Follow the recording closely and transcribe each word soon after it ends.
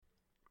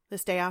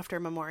this day after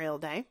Memorial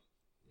Day.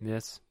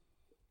 Yes.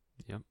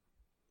 Yep.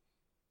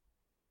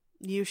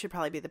 You should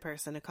probably be the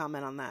person to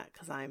comment on that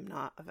because I'm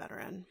not a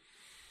veteran.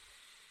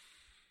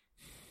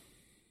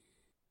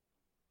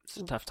 It's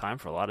a tough time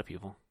for a lot of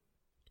people.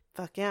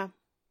 Fuck yeah.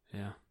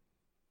 Yeah.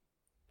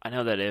 I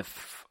know that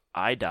if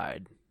I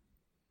died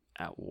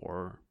at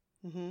war,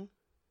 Mm-hmm.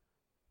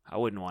 I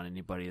wouldn't want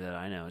anybody that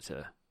I know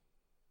to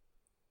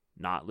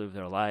not live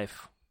their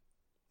life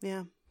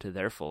Yeah. to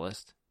their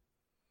fullest.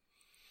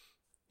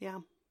 Yeah.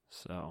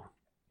 So,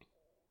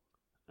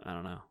 I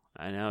don't know.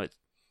 I know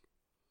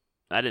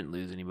I didn't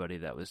lose anybody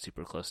that was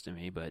super close to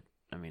me, but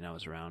I mean, I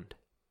was around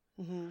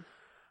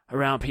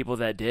Mm-hmm. people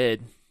that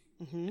did,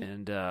 Mm-hmm.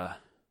 and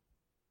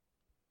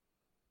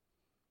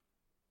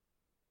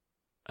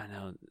I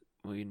know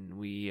we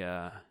see,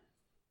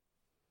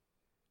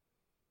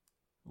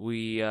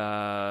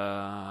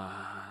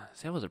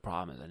 that was a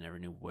problem is I never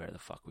knew where the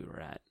fuck we were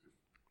at.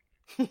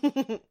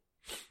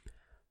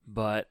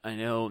 But I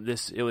know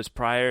it was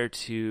prior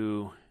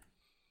to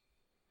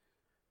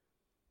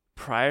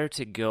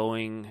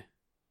going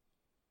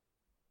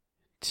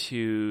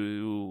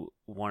to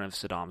one of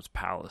Saddam's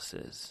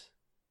palaces.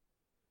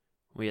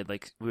 We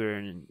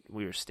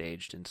were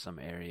staged in some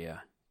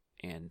area,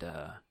 and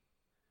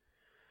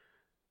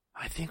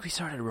I think we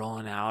started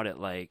rolling out at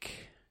like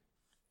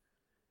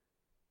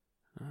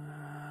when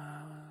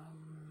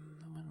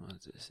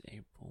was this?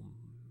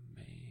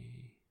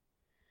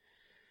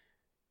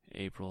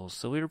 April.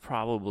 So we were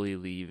probably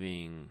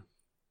leaving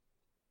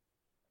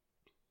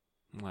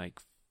like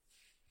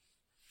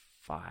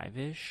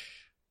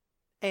 5-ish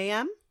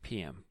A.M.?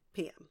 p.m.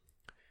 P.M.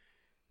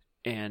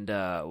 And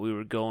we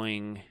were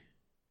going,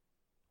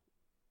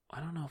 I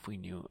don't know if we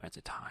knew at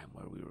the time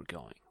where we were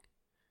going.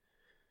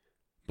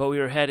 But we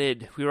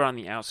were on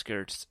the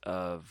outskirts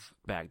of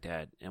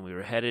Baghdad, and we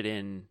were headed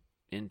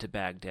into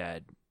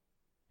Baghdad.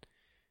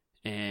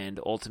 And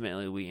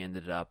ultimately we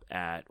ended up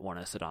at one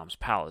of Saddam's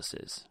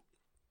palaces.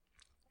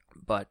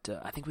 But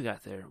I think we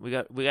got there. We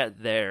got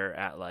there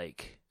at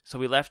like, so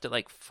we left at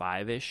like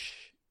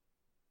 5-ish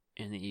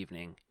in the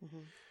evening. Mm-hmm.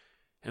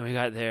 And we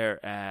got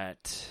there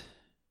at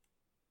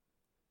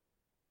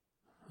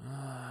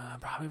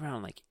probably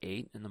around like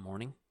 8 in the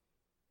morning.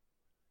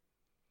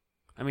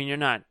 I mean, you're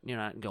not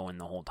going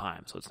the whole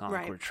time, so it's not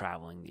like we're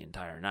traveling the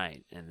entire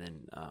night. And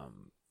then,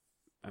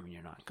 I mean,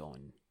 you're not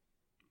going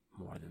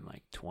more than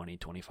like 20,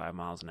 25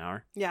 miles an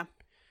hour. Yeah.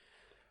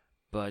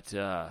 But,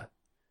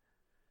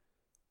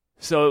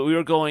 so we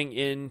were going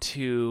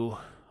into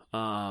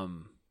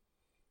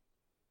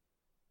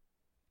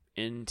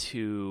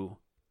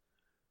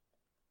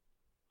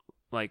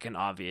like an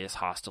obvious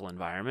hostile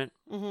environment.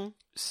 Mm-hmm.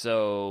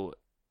 So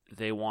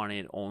they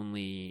wanted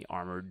only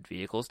armored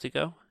vehicles to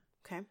go.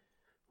 Okay.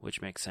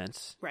 Which makes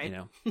sense. Right. You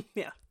know?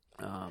 Yeah.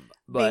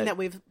 But, being that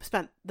we've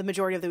spent the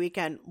majority of the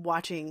weekend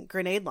watching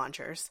grenade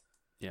launchers.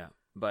 Yeah.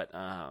 But,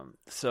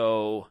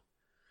 so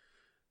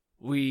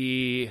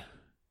we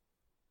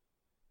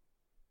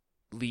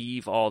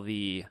leave all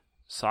the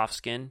soft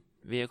skin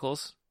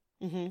vehicles,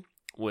 Mm-hmm.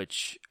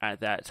 which at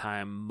that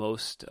time,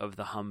 most of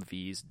the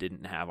Humvees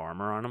didn't have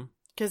armor on them.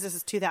 Because this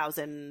is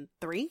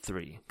 2003?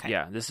 3. Okay.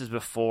 Yeah. This is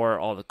before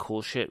all the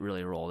cool shit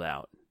really rolled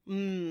out.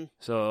 Mm.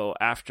 So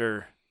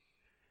after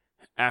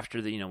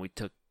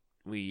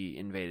we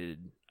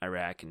invaded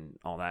Iraq and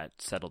all that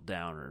settled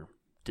down or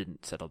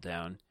didn't settle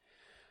down,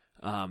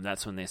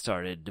 that's when they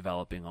started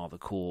developing all the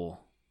cool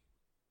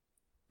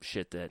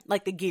shit that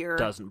Like the gear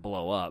doesn't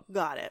blow up.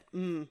 Got it.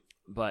 Mm.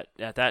 But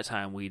at that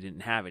time we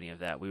didn't have any of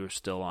that. We were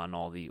still on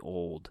all the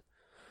old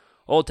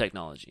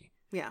technology.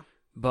 Yeah.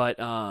 But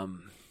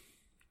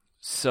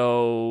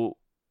so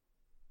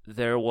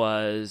there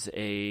was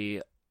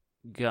a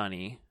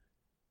gunny,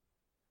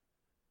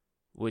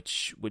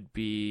 which would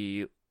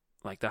be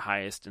like the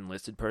highest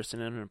enlisted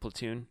person in a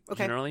platoon,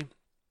 generally.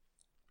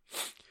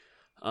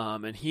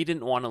 And he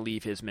didn't want to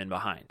leave his men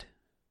behind.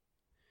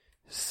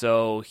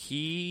 So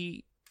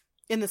he...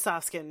 In the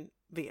soft skin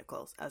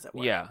vehicles, as it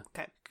were. Yeah.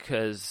 Okay.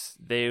 Because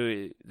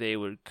they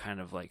would kind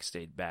of like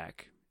stayed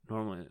back.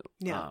 Normally,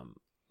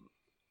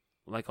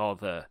 like all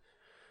the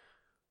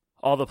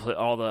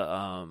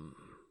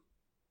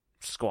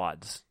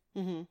squads,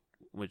 mm-hmm.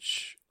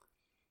 which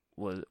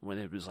was when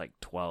it was like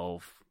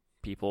 12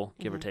 people,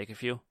 give or take a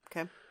few.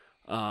 Okay.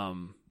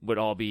 Would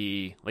all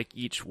be like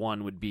each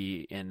one would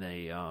be in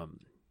an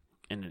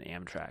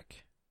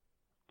Amtrak,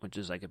 which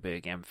is like a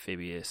big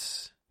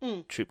amphibious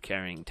troop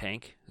carrying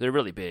tank. They're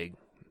really big.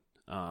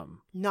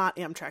 Not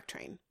Amtrak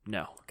train.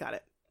 No. Got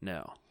it.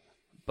 No.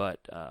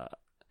 But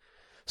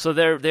so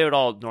they would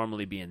all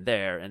normally be in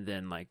there, and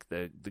then like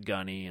the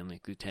gunny and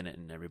like lieutenant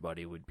and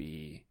everybody would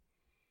be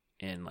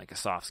in like a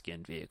soft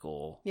skin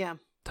vehicle. Yeah.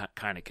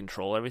 Kind of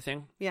control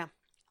everything. Yeah.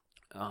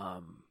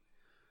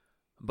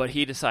 But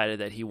he decided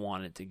that he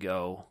wanted to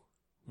go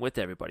with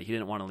everybody. He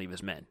didn't want to leave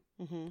his men.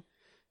 Mm-hmm.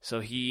 So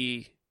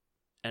he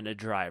and a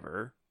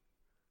driver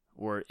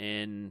were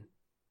in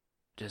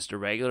just a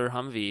regular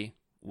Humvee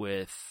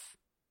with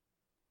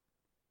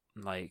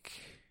like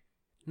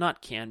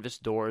not canvas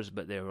doors,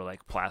 but they were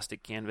like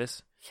plastic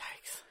canvas.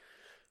 Yikes.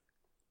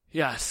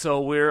 Yeah,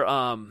 so we're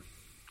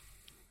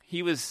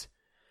he was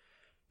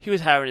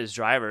having his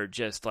driver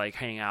just like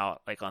hang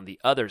out like on the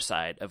other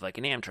side of like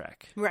an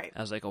Amtrak. Right.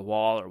 As like a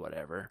wall or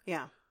whatever.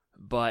 Yeah.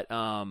 But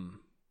and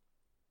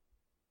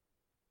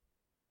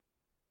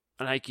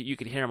you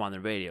could hear him on the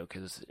radio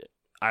because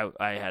I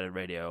had a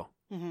radio,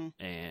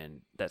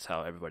 and that's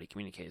how everybody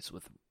communicates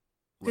with.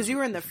 Because you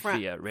were in the front,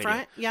 via radio.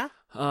 front, yeah.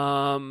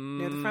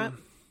 Near the front.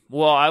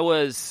 Well, I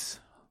was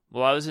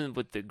in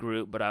with the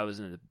group, but I was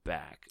in the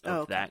back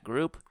of that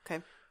group.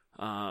 Okay.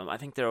 I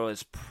think there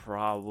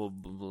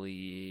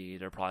probably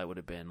would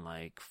have been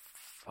like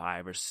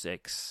 5 or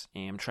 6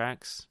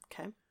 Amtraks.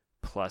 Okay.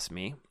 Plus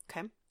me.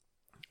 Okay.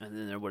 And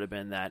then there would have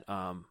been that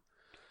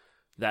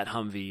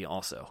Humvee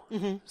also.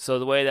 Mm-hmm. So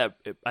the way that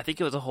I think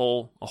it was a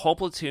whole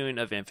platoon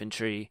of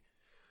infantry,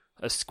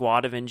 a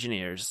squad of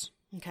engineers.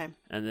 Okay.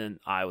 And then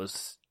I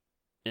was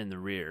in the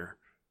rear,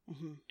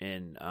 mm-hmm.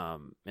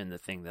 in the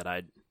thing that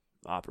I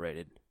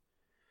operated,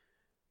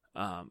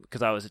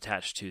 because I was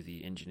attached to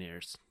the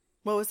engineers.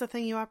 What was the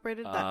thing you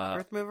operated? That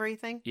earth movery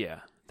thing? Yeah,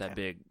 that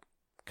big,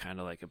 kind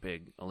of like a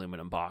big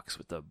aluminum box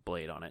with a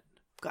blade on it.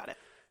 Got it.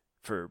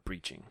 For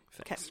breaching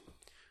things.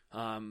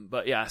 Okay.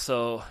 But yeah,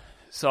 so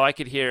I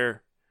could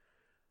hear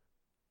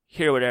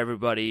what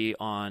everybody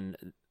on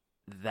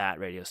that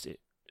radio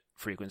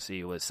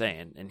frequency was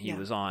saying, and he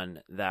was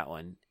on that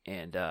one.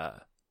 And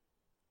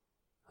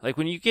like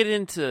when you get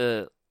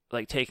into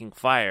like taking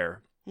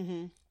fire,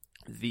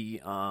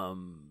 the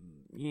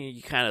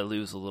you kind of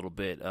lose a little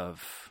bit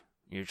of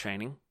your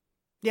training.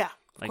 Yeah,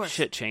 like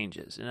shit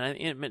changes, and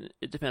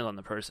it depends on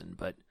the person,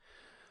 but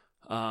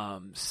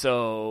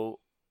so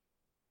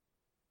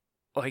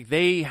like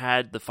they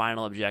had the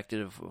final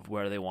objective of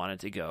where they wanted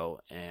to go,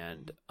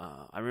 and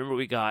I remember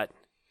we got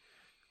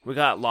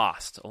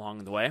lost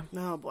along the way.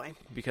 Oh boy!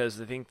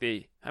 Because I think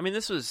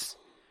this was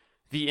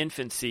the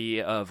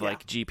infancy of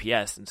like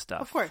GPS and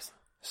stuff. Of course.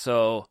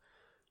 So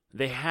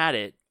they had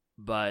it,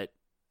 but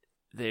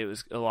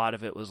a lot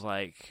of it was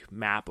like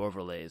map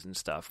overlays and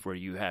stuff where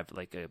you have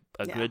like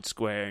a grid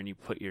square and you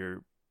put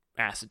your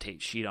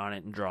acetate sheet on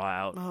it and draw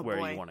out where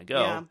you want to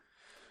go. Yeah.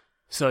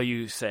 So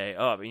you say,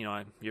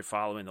 you're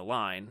following the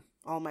line.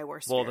 All my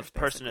worst Well, fears, the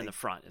person basically. in the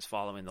front is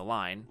following the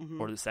line,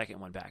 or the second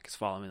one back is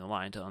following the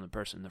line, telling the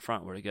person in the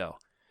front where to go.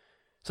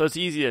 So it's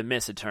easy to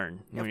miss a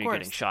turn when you're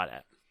getting shot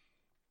at.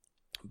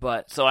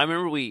 But so I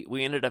remember we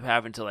ended up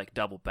having to like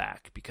double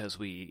back because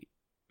we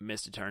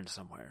missed a turn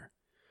somewhere.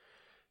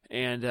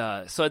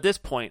 And so at this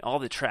point, all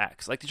the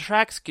tracks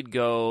could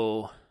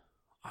go,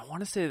 I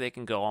want to say they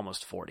can go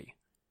almost 40.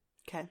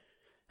 Okay.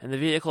 And the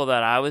vehicle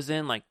that I was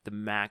in, like the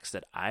max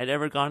that I'd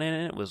ever gone in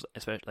it was,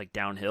 especially like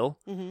downhill,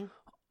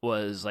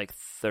 was like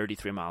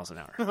 33 miles an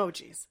hour. Oh,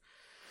 jeez.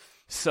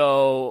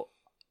 So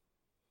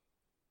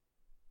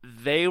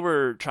they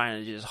were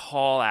trying to just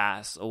haul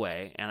ass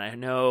away. And I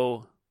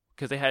know,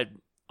 because they had,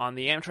 on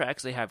the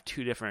Amtraks, they have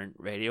 2 different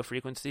radio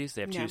frequencies.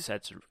 They have 2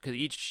 sets, because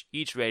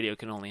each radio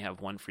can only have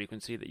 1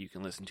 frequency that you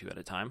can listen to at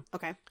a time.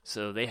 Okay.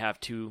 So they have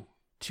two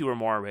or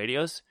more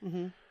radios.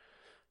 Mm-hmm.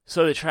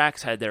 So the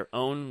tracks had their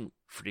own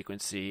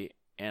frequency,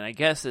 and I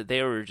guess that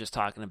they were just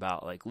talking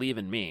about like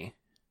leaving me.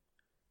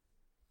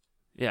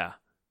 Yeah.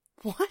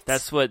 What?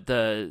 That's what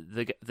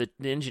the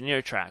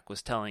engineer track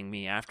was telling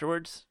me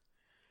afterwards.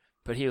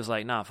 But he was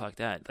like, "Nah, fuck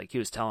that." Like he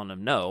was telling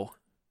him no,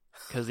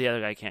 because the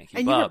other guy can't keep up.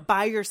 And you were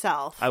by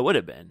yourself. I would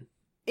have been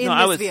in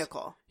this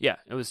vehicle. Yeah,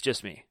 it was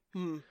just me.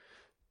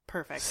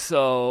 Perfect.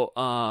 So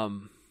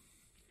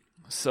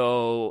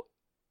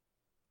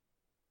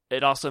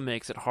it also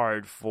makes it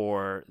hard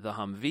for the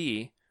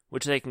Humvee,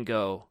 which they can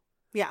go.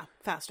 Yeah,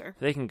 faster.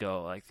 They can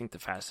go. I think the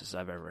fastest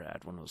I've ever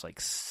had one was like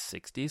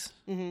 60s.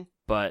 Mm-hmm.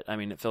 But I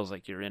mean, it feels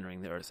like you're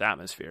entering the Earth's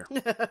atmosphere.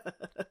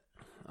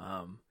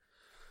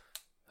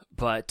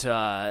 But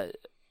I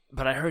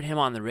heard him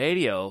on the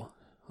radio,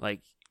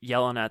 like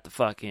yelling at the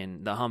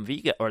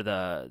Humvee or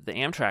the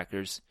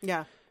Amtrackers.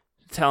 Yeah.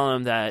 Telling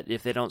them that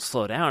if they don't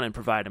slow down and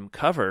provide them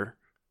cover,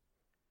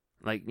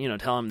 like,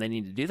 tell them they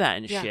need to do that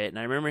and shit. And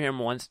I remember him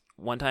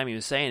one time he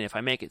was saying, if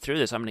I make it through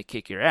this, I'm going to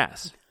kick your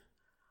ass.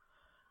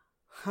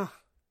 Huh.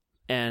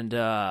 And,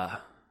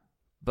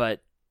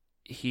 but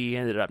he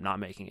ended up not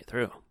making it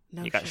through.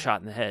 No he got shot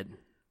in the head.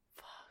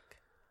 Fuck.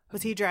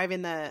 Was he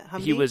driving the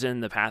Humvee? He was in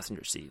the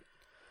passenger seat.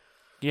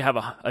 You have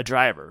a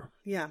driver.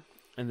 Yeah.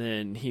 And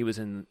then he was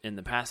in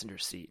the passenger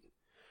seat.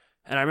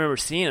 And I remember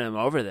seeing him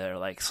over there,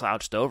 like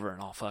slouched over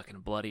and all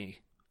fucking bloody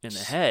in the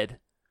head.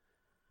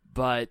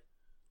 But,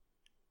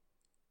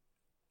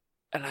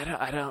 and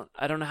I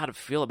don't know how to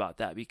feel about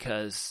that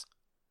because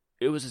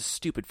it was a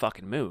stupid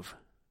fucking move.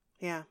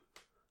 Yeah.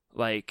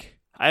 Like,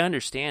 I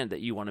understand that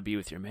you want to be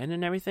with your men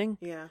and everything.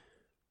 Yeah.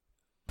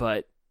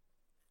 But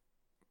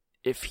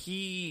if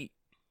the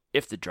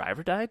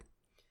driver died,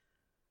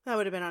 that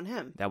would have been on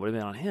him. That would have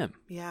been on him.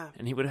 Yeah.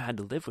 And he would have had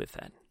to live with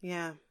that.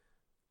 Yeah.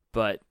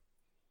 But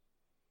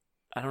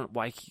I don't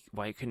why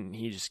couldn't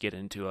he just get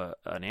into an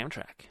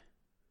Amtrak?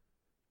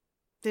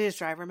 Did his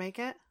driver make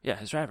it? Yeah,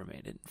 his driver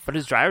made it. But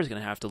his driver's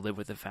going to have to live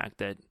with the fact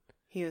that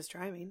he was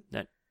driving.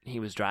 That he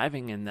was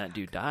driving and that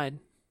dude died.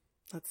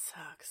 That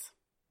sucks.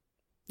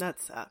 That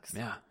sucks.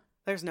 Yeah.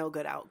 There's no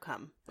good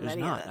outcome. There's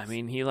not. I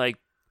mean, he like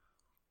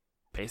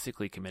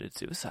basically committed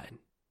suicide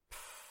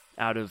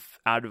out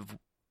of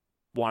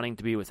wanting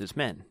to be with his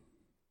men.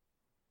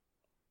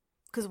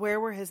 Because where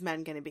were his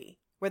men going to be?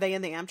 Were they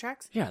in the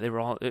Amtrak's? Yeah, they were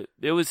all.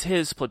 It was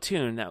his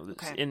platoon that was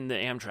in the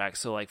Amtrak.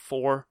 So like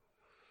four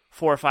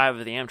or five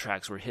of the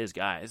Amtrak's were his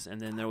guys, and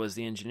then there was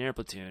the engineer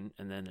platoon,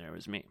 and then there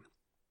was me.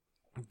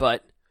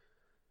 But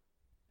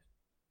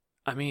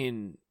I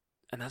mean,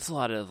 and that's a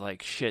lot of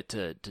like shit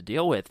to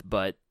deal with.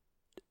 But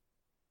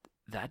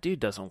that dude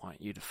doesn't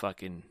want you to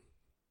fucking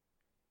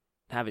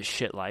have his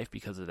shit life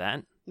because of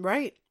that,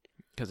 right?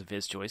 Because of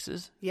his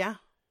choices. Yeah,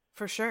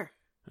 for sure.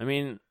 I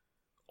mean,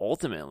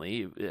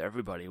 ultimately,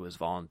 everybody was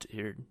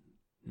volunteered.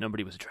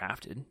 Nobody was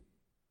drafted.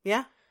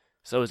 Yeah.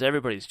 So it was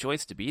everybody's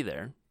choice to be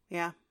there.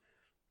 Yeah.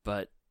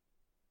 But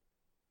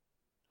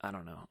I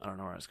don't know. I don't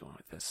know where I was going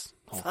with this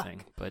whole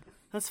thing. But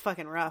that's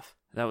fucking rough.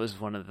 That was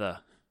one of the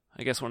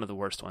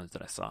worst ones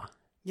that I saw.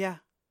 Yeah.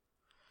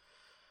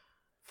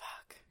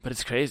 Fuck. But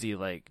it's crazy,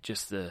 like,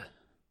 just the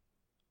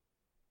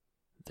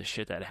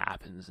shit that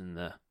happens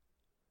and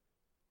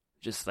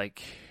just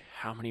like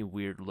how many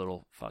weird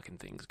little fucking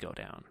things go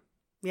down.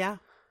 Yeah.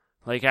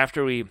 Like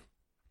after we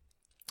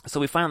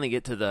finally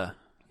get to the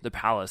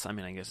palace. I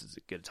mean, I guess it's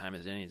a good time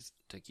as any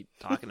to keep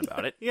talking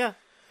about it. Yeah.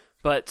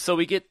 But so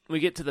we get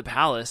to the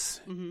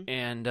palace, mm-hmm.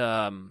 and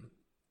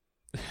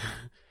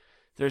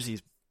there's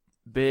these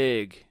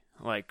big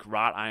like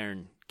wrought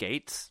iron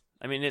gates.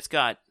 I mean, it's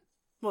got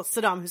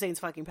Saddam Hussein's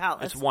fucking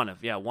palace. It's one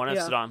of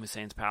Saddam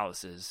Hussein's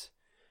palaces.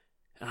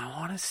 And I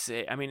want to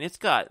say, I mean, it's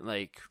got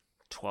like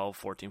 12,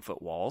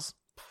 14-foot walls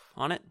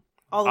on it.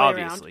 All the way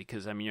around. Obviously,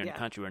 because I mean, you're in a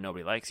country where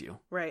nobody likes you.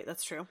 Right,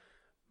 that's true.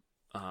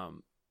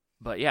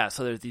 But yeah,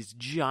 so there's these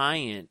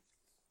giant,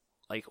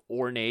 like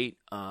ornate,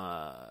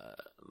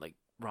 like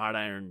wrought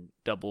iron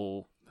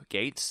double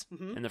gates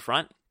in the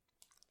front.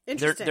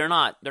 Interesting. They're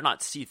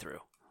not see through.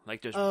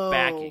 Like there's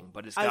backing,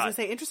 but it's got. I was gonna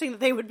say interesting that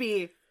they would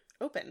be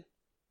open.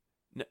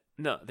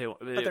 No, but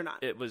they're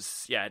not. It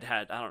was it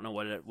had, I don't know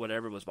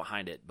whatever was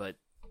behind it, but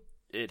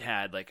it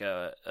had like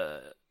a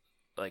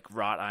like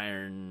wrought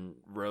iron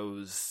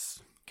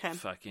rose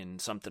fucking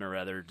something or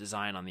other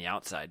design on the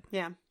outside.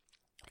 Yeah.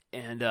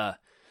 And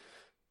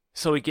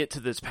so we get to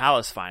this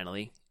palace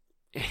finally,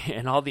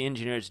 and all the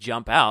engineers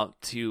jump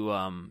out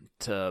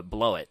to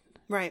blow it.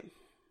 Right.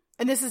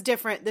 And this is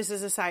different. This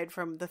is aside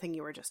from the thing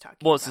you were just talking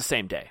about. Well, it's the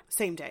same day.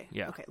 Same day.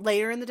 Yeah. Okay.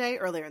 Later in the day,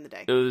 earlier in the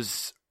day? It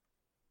was.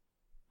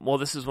 Well,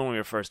 this is when we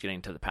were first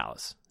getting to the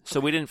palace. So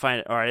we didn't find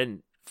it, or I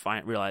didn't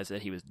realize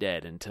that he was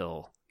dead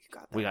until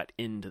we got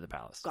into the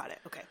palace. Got it.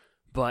 Okay.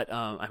 But,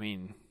 I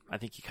mean, I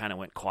think he kind of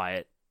went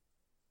quiet.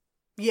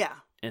 Yeah.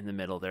 In the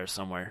middle there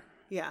somewhere.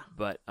 Yeah.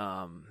 But,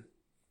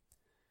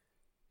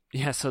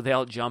 yeah, so they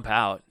all jump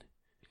out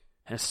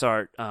and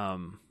start,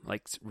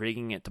 like,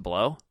 rigging it to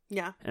blow.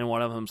 Yeah. And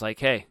one of them's like,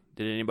 hey,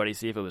 did anybody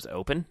see if it was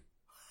open?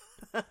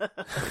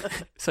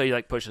 So he,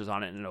 like, pushes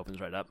on it and it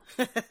opens right up.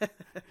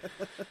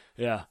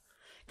 Yeah.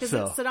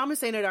 Because Saddam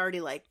Hussein had already,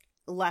 like,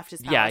 left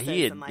his palace.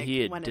 Yeah, he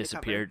had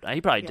disappeared.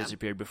 He probably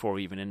disappeared before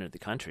we even entered the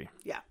country.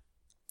 Yeah.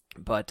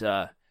 But,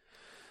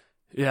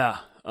 yeah.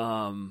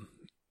 Man,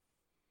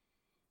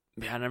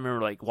 I remember,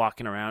 like,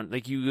 walking around.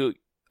 Like,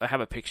 I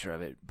have a picture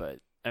of it, but,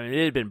 I mean,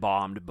 it had been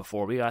bombed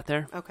before we got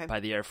there. Okay. By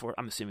the Air Force.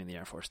 I'm assuming the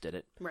Air Force did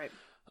it. Right.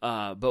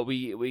 But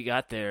we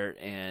got there,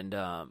 and,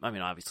 I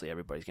mean, obviously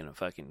everybody's going to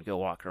fucking go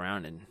walk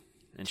around and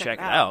check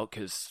it out,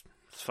 because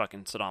it's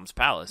fucking Saddam's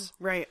palace.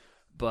 Right.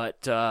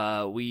 But,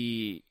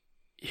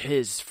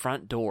 his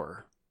front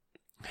door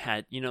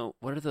had,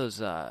 what are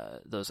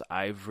those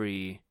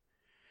ivory,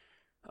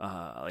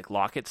 like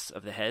lockets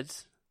of the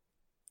heads?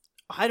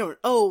 I don't.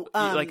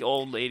 Like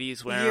old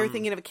ladies wear. You're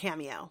thinking of a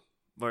cameo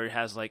where it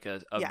has like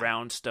a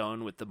round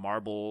stone with the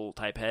marble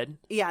type head.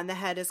 Yeah, and the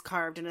head is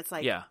carved, and it's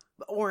like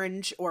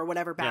orange or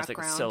whatever background. Yeah, it's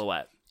like a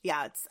silhouette.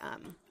 Yeah, it's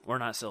or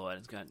not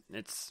silhouette.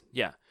 It's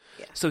yeah.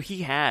 So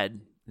he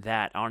had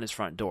that on his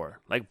front door,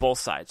 like both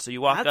sides. So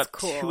you walk up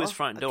to his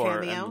front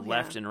door, and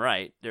left and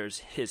right, there's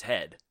his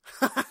head.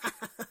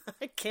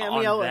 A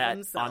cameo of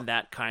himself on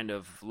that kind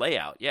of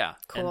layout. Yeah,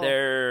 cool. And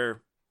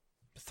they're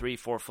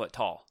 3-4 foot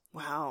tall.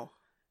 Wow.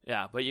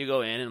 Yeah, but you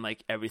go in and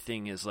like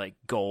everything is like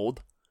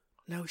gold.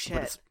 No shit.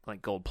 But it's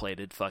like gold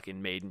plated,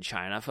 fucking made in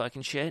China,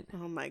 fucking shit.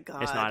 Oh my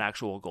god. It's not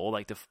actual gold,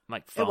 like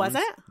phones. It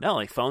wasn't? No,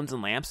 like phones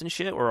and lamps and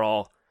shit were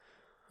all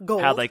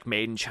gold. Had like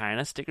made in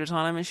China stickers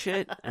on them and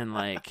shit, and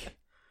like,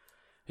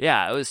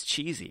 yeah, it was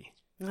cheesy.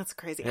 That's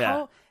crazy.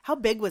 Yeah. How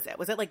big was it?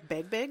 Was it like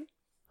big?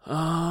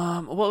 Well,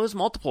 it was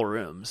multiple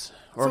rooms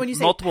or so when you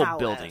say multiple palace,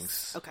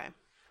 buildings. Okay.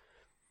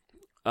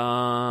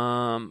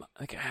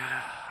 Like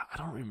I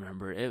don't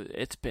remember.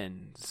 It's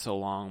been so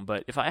long,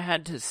 but if I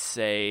had to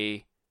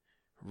say,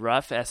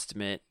 rough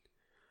estimate,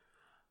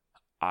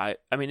 I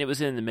mean it was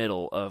in the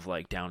middle of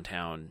like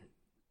downtown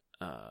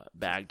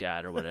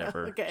Baghdad or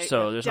whatever. Okay,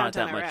 so there's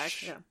downtown not that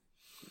Iraq,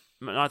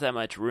 much, not that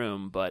much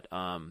room, but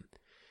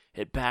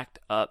it backed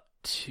up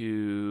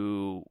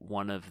to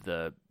one of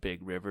the big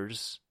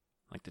rivers,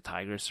 like the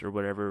Tigris or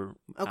whatever.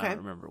 Okay. I don't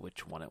remember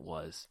which one it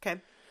was. Okay.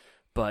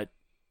 But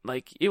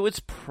like it was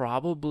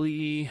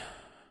probably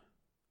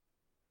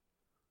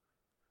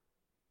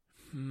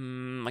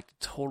like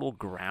the total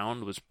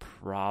ground was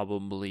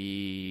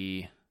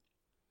probably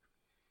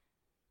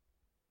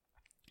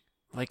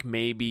like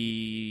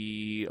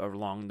maybe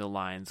along the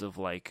lines of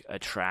like a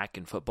track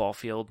and football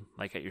field,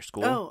 like at your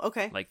school. Oh,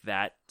 okay. Like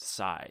that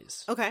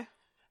size. Okay.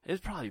 It was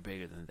probably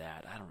bigger than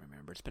that. I don't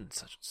remember. It's been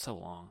so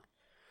long.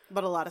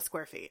 But a lot of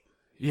square feet.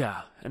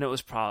 Yeah, and it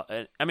was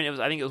probably. I mean,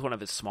 I think it was one of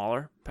his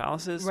smaller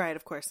palaces. Right,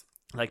 of course.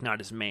 Like not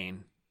his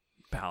main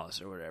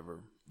palace or whatever,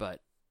 but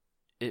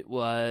it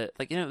was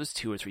like it was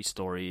 2 or 3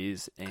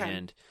 stories,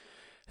 and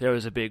there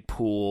was a big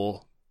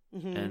pool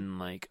and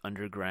like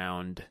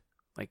underground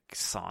like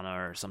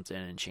sauna or something,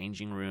 and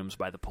changing rooms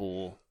by the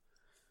pool.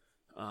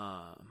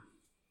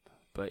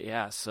 But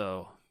yeah,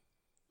 so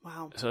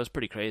wow, so it's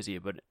pretty crazy.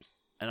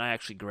 And I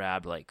actually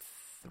grabbed like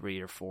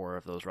 3 or 4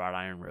 of those wrought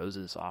iron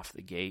roses off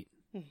the gate,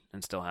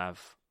 and still have.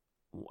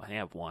 I think I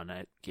have one.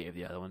 I gave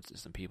the other ones to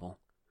some people.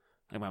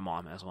 I think my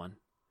mom has one.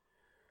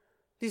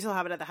 Do you still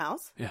have it at the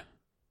house? Yeah.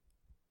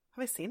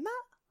 Have I seen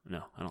that?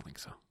 No, I don't think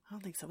so. I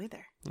don't think so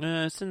either.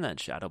 It's in that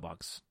shadow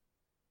box.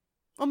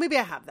 Well, maybe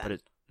I have that.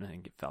 But I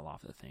think it fell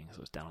off the thing,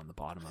 so it's down on the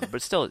bottom of it.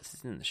 But still,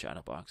 it's in the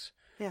shadow box.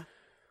 Yeah.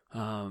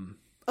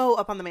 Oh,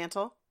 up on the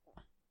mantle?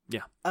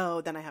 Yeah.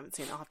 Oh, then I haven't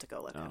seen it. I'll have to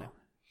go look at it.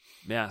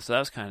 Yeah, so that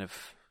was kind of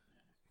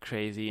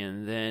crazy.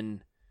 And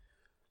then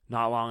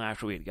not long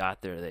after we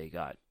got there, they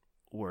got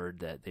word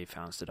that they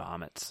found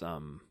Saddam at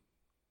some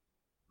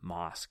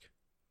mosque.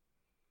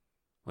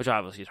 Which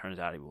obviously turns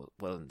out he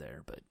wasn't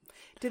there, but...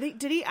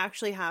 Did he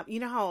actually have... You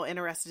know how in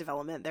Arrested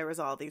Development there was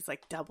all these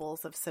like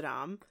doubles of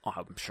Saddam? Oh,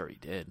 I'm sure he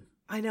did.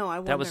 I know, I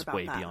wonder that was about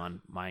way that.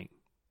 beyond my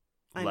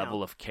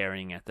level of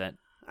caring at that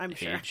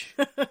age.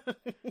 Sure.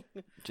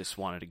 Just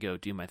wanted to go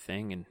do my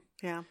thing and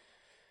yeah.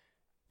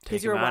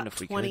 take you him were out what,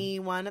 if we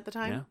 21 at the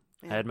time?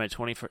 Yeah. I had my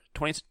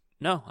 21st...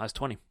 No, I was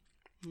 20.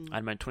 I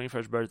had my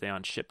 21st birthday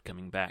on ship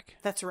coming back.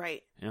 That's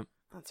right. Yep.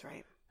 That's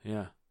right.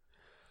 Yeah.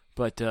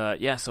 But,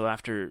 yeah, so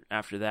after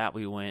that,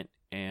 we went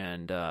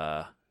and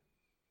all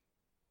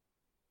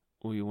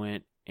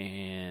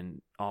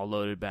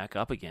loaded back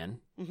up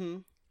again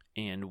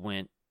and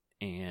went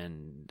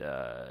and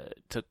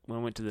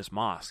went to this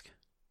mosque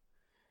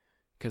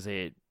because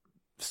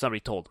somebody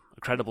told them,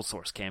 a credible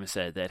source came and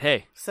said that,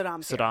 hey,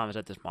 Saddam is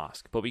at this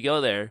mosque. But we go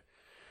there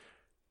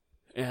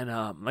and,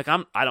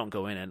 I don't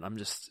go in it. I'm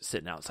just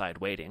sitting outside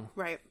waiting.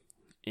 Right.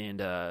 And,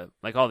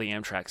 like, all the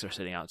Amtraks are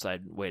sitting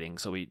outside waiting.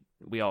 So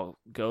we all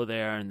go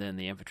there, and then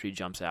the infantry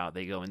jumps out.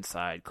 They go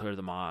inside, clear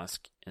the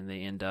mosque, and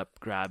they end up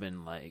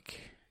grabbing,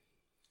 like,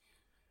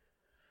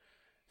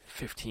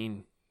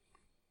 15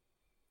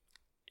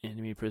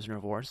 enemy prisoner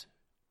of wars.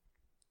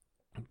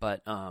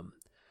 But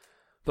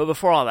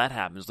before all that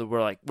happens,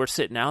 we're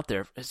sitting out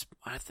there.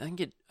 I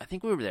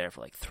think we were there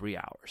for, like, 3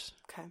 hours.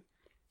 Okay.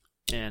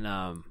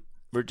 And,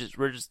 we're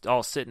just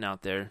all sitting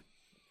out there.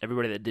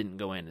 Everybody that didn't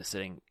go in is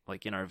sitting,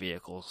 like, in our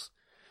vehicles.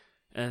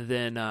 And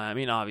then,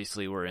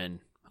 obviously we're in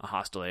a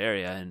hostile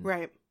area,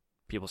 and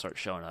people start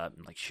showing up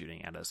and, like,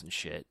 shooting at us and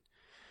shit.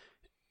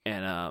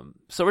 And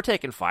so we're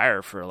taking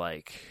fire for,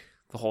 like,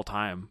 the whole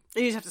time.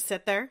 You just have to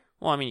sit there?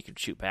 Well, you can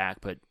shoot back,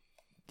 but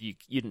you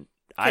didn't...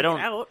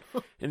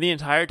 In the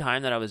entire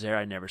time that I was there,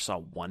 I never saw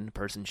one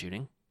person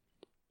shooting.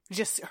 You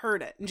just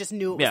heard it and just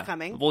knew it was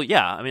coming? Well,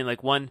 yeah.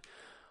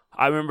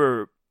 I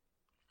remember...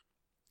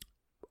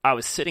 I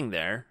was sitting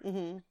there,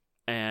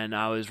 and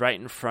I was right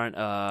in front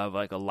of,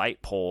 like, a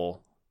light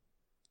pole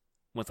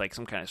with, like,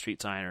 some kind of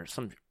street sign or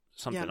something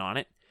on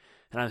it.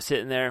 And I was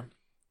sitting there,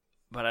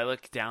 but I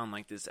looked down,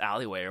 like, this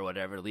alleyway or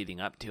whatever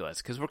leading up to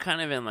us, because we're kind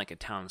of in, like, a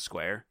town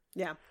square.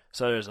 Yeah.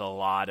 So there's a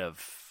lot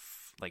of,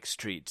 like,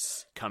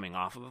 streets coming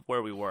off of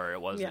where we were. It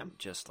wasn't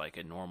just, like,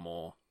 a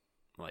normal,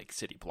 like,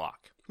 city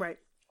block. Right.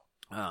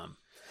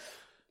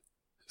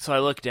 So I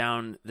look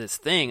down this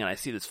thing, and I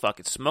see this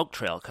fucking smoke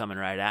trail coming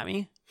right at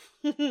me.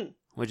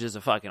 Which is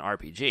a fucking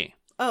RPG.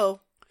 Oh,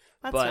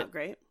 that's not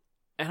great.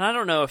 And I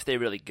don't know if they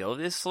really go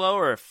this slow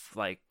or if,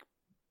 like,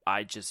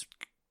 I just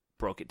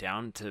broke it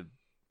down to,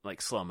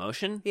 like, slow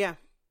motion. Yeah.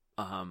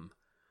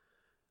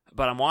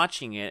 But I'm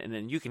watching it, and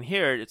then you can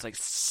hear it. It's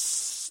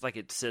like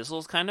it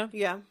sizzles, kind of.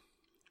 Yeah.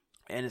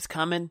 And it's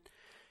coming,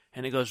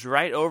 and it goes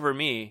right over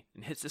me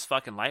and hits this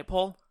fucking light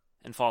pole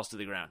and falls to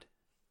the ground.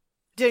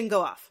 Didn't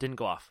go off. Didn't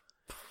go off.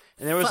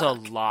 And there was a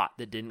lot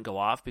that didn't go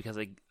off because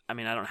I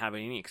don't have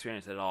any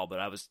experience at all, but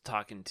I was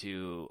talking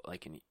to,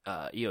 like, an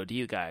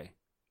EOD guy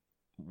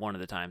one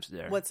of the times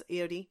there. What's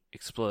EOD?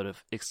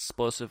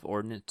 Explosive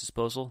Ordnance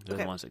Disposal. They're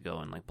the ones that go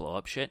and, like, blow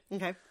up shit.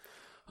 Okay.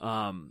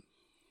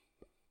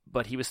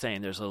 But he was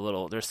saying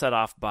they're set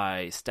off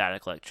by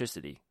static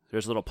electricity.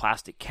 There's a little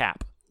plastic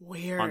cap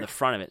Weird. on the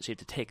front of it, so you have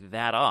to take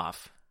that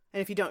off. And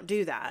if you don't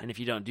do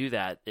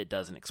that... it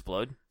doesn't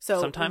explode.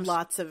 So sometimes.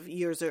 Lots of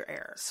years of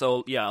error.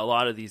 So, yeah, a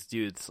lot of these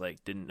dudes,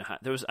 like, didn't... I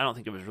don't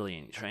think there was really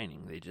any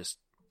training. They just...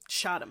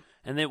 shot him.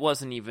 And it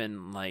wasn't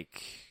even,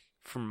 like...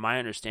 From my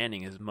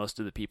understanding, is most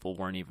of the people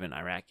weren't even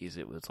Iraqis.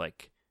 It was,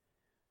 like,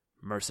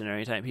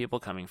 mercenary type people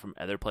coming from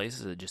other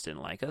places that just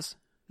didn't like us.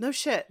 No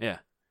shit. Yeah.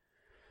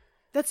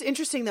 That's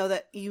interesting, though,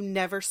 that you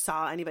never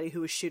saw anybody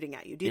who was shooting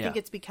at you. Do you think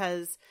it's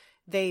because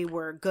they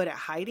were good at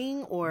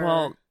hiding, or?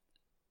 Well,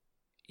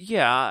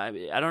 yeah.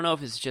 I don't know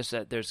if it's just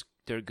that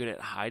they're good at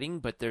hiding,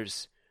 but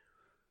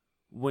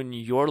when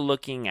you're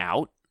looking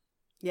out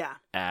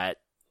at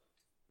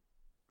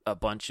a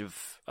bunch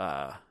of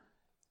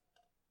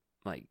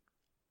like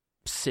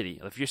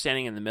city, if you're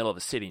standing in the middle of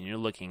a city and you're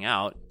looking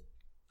out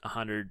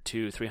 100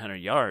 to 300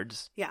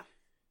 yards,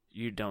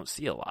 you don't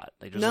see a lot.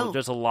 Like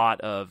there's a lot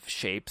of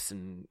shapes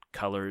and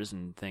colors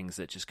and things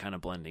that just kind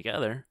of blend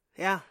together.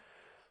 Yeah.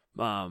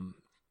 But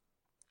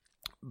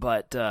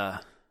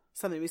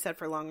something to be said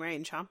for long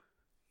range, huh?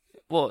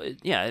 Well,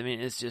 yeah. I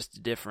mean, it's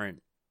just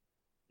different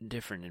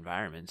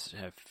environments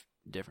have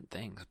different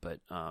things. But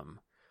and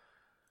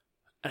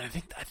I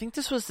think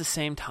this was the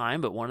same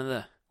time. But one of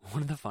the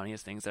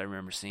funniest things that I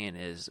remember seeing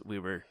is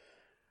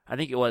I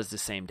think it was the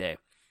same day.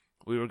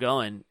 We were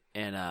going,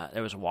 and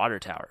there was a water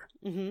tower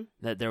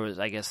that there was,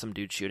 I guess, some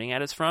dude shooting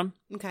at us from.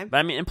 Okay. But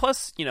I mean, and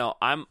plus,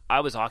 I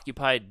was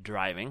occupied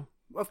driving.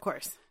 Of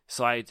course.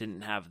 So I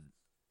didn't have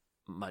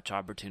much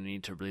opportunity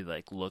to really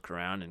like look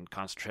around and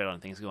concentrate on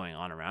things going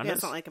on around us.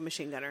 It's not like a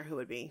machine gunner who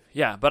would be.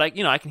 Yeah, but I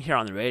can hear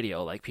on the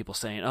radio like people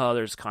saying, "Oh,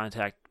 there's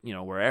contact,"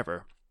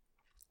 wherever.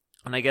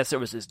 And I guess there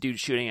was this dude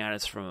shooting at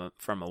us from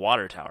a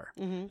water tower.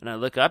 Mm-hmm. And I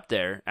look up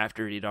there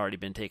after he'd already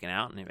been taken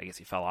out, and I guess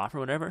he fell off or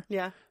whatever.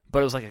 Yeah. But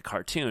it was like a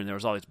cartoon. There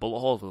was all these bullet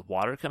holes with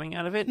water coming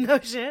out of it. No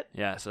shit.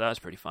 Yeah, so that was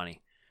pretty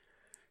funny.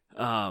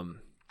 So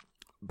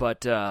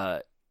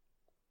we're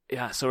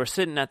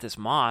sitting at this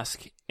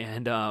mosque,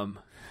 and the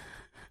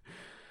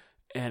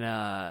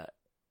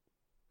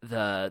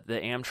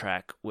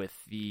Amtrak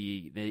with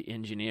the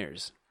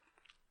engineers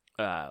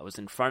was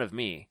in front of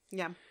me.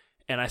 Yeah.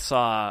 And I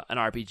saw an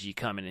RPG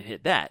come in and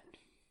hit that.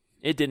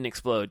 It didn't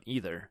explode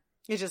either.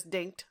 It just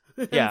dinked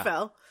Yeah. and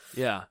fell.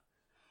 Yeah.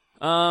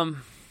 I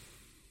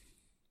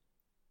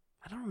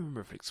don't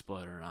remember if it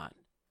exploded or not.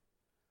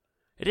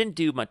 It didn't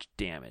do much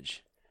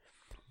damage.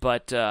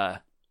 But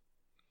the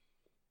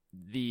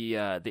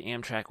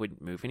Amtrak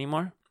wouldn't move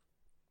anymore.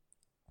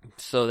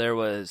 So there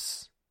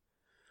was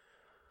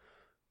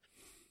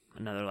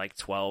another like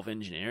 12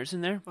 engineers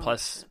in there,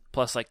 plus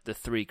like the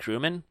 3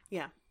 crewmen.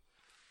 Yeah.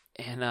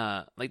 And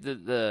like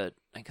the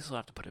I guess I'll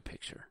have to put a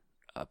picture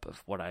up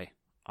of what I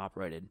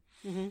operated.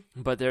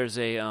 Mm-hmm. But there's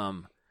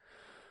a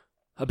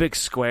big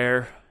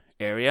square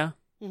area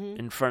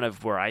in front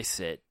of where I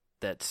sit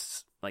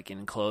that's like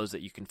enclosed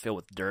that you can fill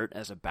with dirt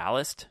as a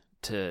ballast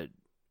to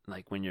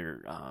like when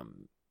you're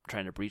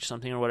trying to breach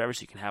something or whatever,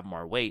 so you can have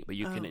more weight, but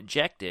you can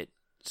eject it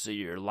so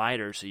you're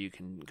lighter, so you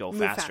can go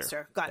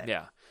faster. Got it.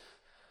 Yeah.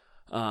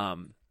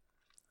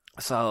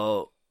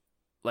 So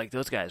like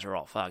those guys are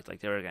all fucked. Like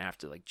they were gonna have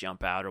to like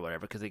jump out or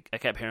whatever because I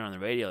kept hearing on the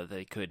radio that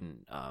they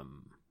couldn't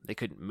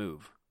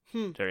move.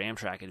 Their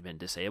Amtrak had been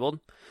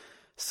disabled.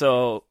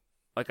 So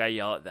like I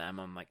yell at them.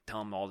 I'm like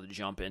telling them all to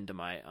jump into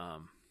my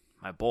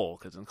my bowl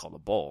because it's called a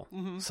bowl.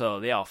 Mm-hmm. So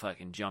they all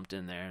fucking jumped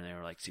in there and they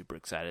were like super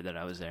excited that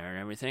I was there and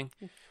everything.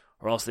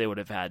 Or else they would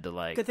have had to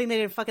like. Good thing they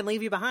didn't fucking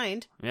leave you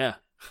behind. Yeah.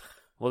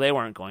 Well, they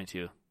weren't going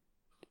to.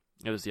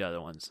 It was the other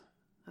ones.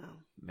 Oh.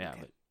 Yeah,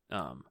 okay.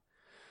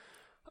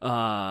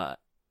 but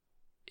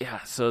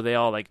yeah, so they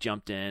all like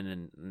jumped in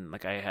and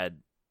like I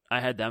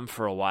had them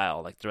for a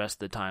while. Like the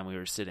rest of the time we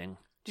were sitting.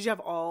 Did you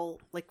have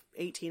all like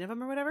 18 of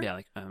them or whatever? Yeah,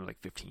 like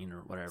 15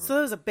 or whatever. So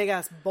it was a big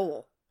ass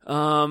bowl.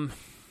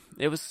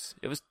 It was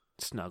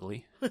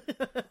snuggly,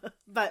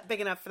 but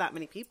big enough for that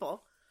many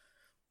people.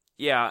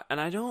 Yeah, and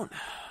I don't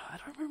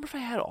remember if I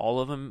had all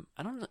of them.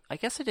 I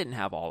guess I didn't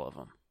have all of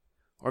them,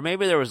 or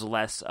maybe there was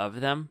less of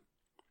them.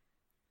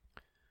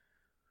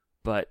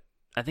 But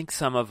I think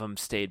some of them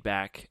stayed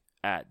back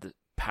at the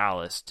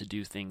palace to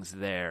do things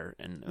there,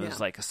 and it was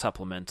like a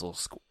supplemental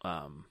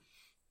squad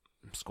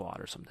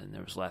or something.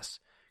 There was less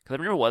because I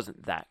remember it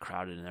wasn't that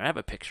crowded in there. I have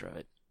a picture of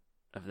it,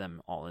 of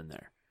them all in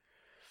there.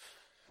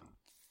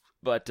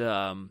 But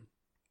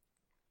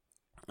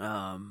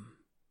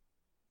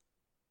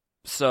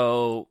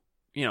so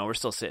we're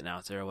still sitting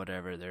out there or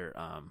whatever.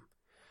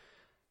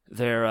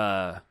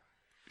 They're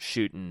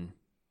shooting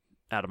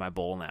out of my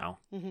bowl now,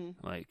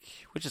 like,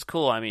 which is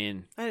cool. I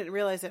mean, I didn't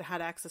realize it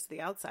had access to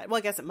the outside. Well,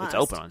 I guess it must.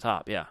 It's open on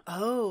top. Yeah.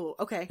 Oh,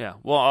 okay. Yeah.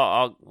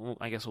 Well,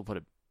 I guess we'll put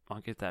it.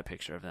 I'll get that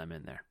picture of them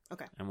in there.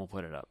 Okay. And we'll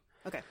put it up.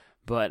 Okay.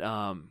 But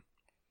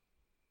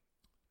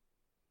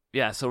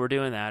yeah. So we're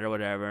doing that or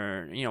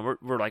whatever.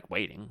 We're like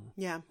waiting.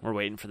 Yeah. We're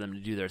waiting for them to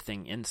do their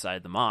thing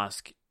inside the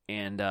mosque,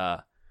 and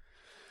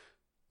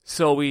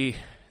so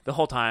the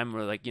whole time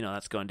we're like,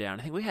 that's going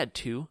down. I think we had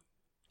two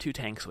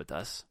tanks with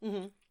us,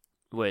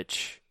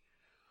 which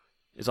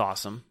is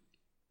awesome.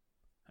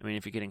 I mean,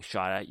 if you're getting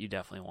shot at, you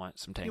definitely want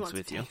some tanks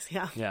with you.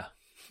 Yeah. Yeah.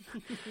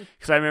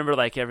 Because I remember,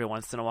 like, every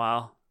once in a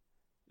while,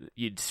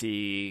 you'd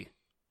see,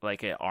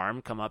 like, an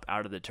arm come up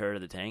out of the turret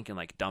of the tank and,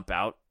 like, dump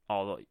out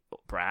all the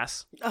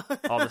brass,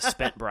 all the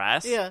spent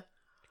brass. Yeah.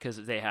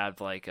 Because they have,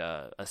 like,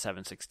 a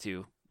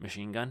 7.62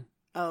 machine gun.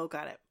 Oh,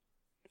 got it.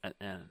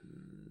 And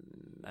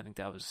I think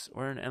that was,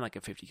 or and like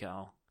a 50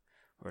 cal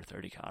or a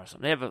 30 cal or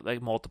something. They have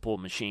like multiple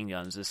machine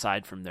guns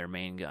aside from their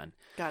main gun.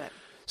 Got it.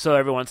 So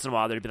every once in a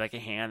while there'd be like a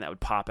hand that would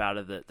pop out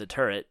of the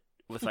turret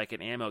with like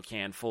an ammo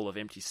can full of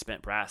empty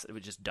spent brass. It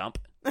would just dump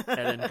and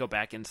then go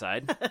back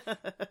inside.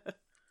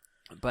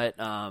 But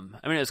I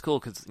mean, it was cool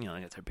because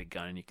it's their big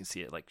gun and you can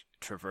see it like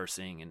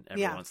traversing, and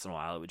every once in a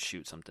while it would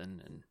shoot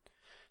something, and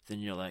then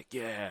you're like,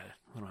 yeah,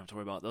 we don't have to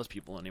worry about those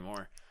people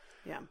anymore.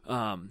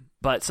 Yeah.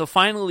 But so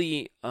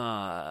finally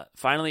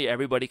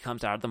everybody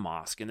comes out of the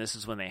mosque, and this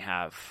is when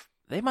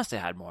they must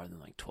have had more than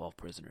like 12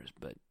 prisoners,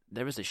 but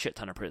there was a shit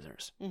ton of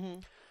prisoners. Mm-hmm.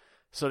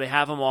 So they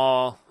have them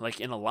all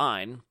like in a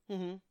line,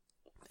 mm-hmm.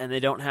 and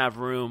they don't have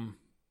room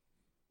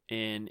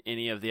in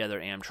any of the other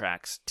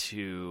Amtraks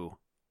to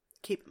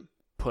keep them.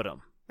 Put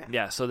them.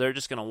 Yeah, so they're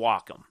just going to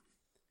walk them.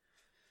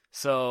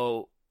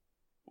 So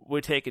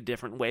we take a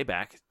different way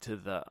back to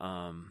the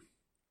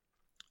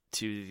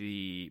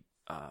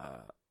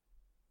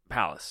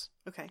palace.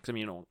 Okay. Because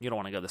you don't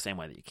want to go the same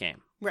way that you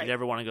came. Right. You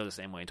never want to go the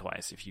same way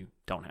twice if you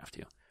don't have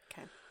to.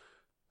 Okay.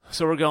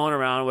 So we're going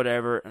around,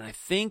 whatever, and I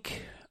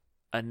think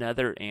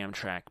another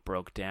Amtrak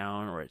broke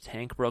down, or a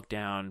tank broke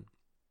down.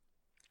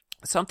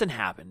 Something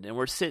happened, and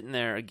we're sitting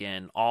there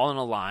again, all in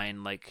a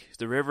line. Like,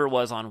 the river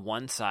was on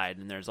one side,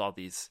 and there's all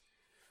these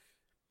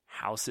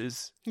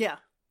houses. Yeah.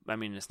 I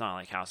mean, it's not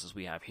like houses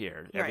we have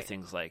here. Right.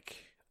 Everything's like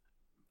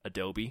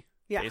adobe,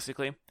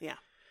 basically. Yeah.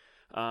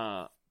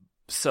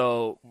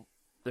 So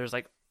there's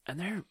like, and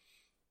they're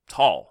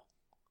tall,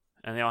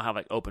 and they all have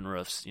like open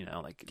roofs.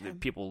 Like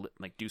people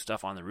like do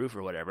stuff on the roof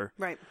or whatever.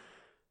 Right.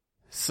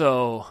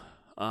 So,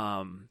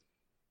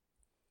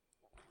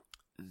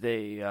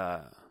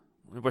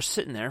 we're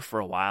sitting there for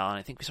a while, and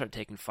I think we started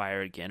taking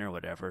fire again or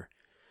whatever.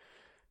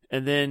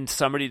 And then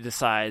somebody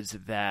decides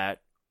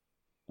that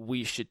all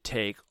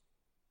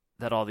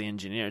the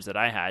engineers that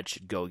I had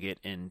should go get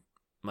in,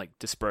 like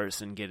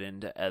disperse and get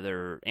into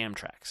other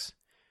Amtraks.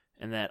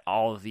 And that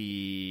all of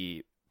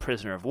the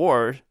prisoner of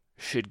war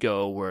should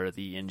go where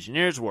the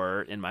engineers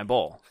were in my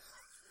bowl.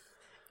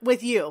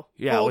 With you.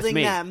 Yeah, holding with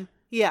me. Them.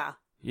 Yeah.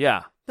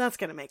 Yeah. That's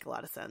going to make a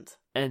lot of sense.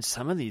 And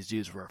some of these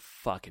dudes were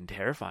fucking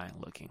terrifying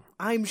looking.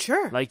 I'm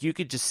sure. Like, you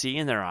could just see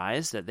in their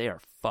eyes that they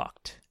are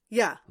fucked.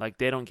 Yeah. Like,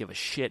 they don't give a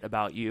shit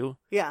about you.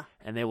 Yeah.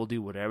 And they will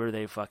do whatever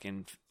they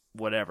fucking,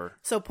 whatever.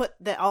 So put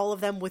all of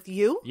them with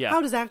you? Yeah.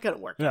 How does that going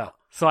to work out?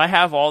 So I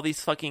have all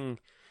these fucking,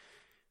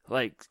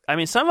 like, I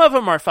mean, some of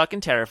them are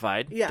fucking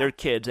terrified. Yeah. They're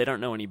kids. They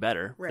don't know any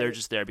better. Right. They're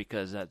just there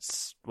because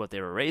that's what they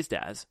were raised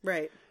as.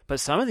 Right. But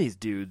some of these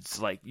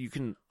dudes, like, you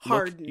can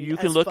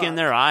Hardened look in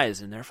their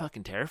eyes, and they're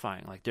fucking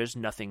terrifying. Like, there's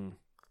nothing,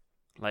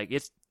 like,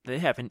 they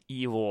have an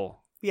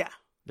evil. Yeah.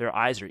 Their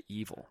eyes are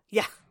evil.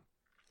 Yeah.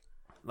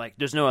 Like,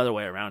 there's no other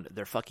way around it.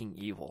 They're fucking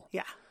evil.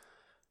 Yeah.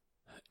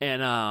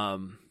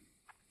 And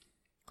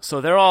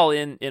so they're all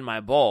in my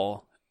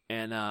bowl,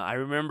 and I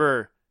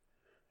remember,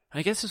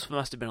 I guess this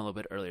must have been a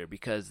little bit earlier,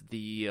 because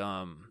they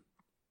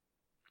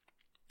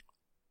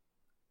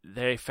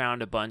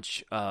found a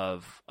bunch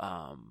of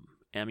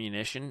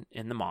ammunition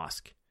in the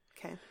mosque.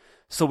 Okay.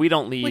 So we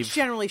don't leave, which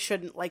generally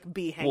shouldn't like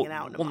be hanging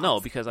out in a mosque. No,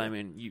 because I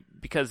mean,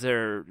 because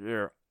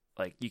they're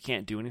like, you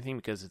can't do anything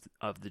because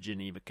of the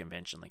Geneva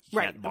Convention. Like, you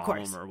can't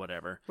bomb them or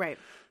whatever. Right.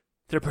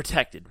 They're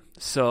protected.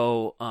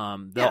 So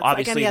they'll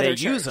obviously they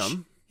use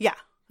them. Yeah.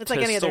 It's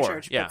like any other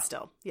church, but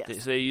still.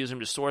 Yes. So they use them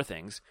to store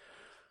things.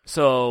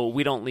 So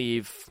we don't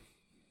leave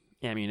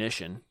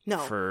ammunition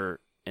for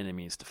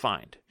enemies to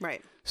find.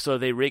 Right. So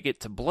they rig it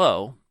to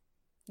blow.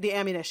 The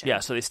ammunition. Yeah,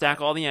 so they stack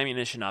all the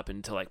ammunition up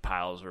into like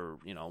piles or,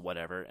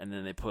 whatever, and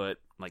then they put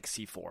like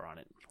C4 on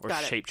it or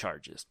shape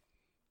charges.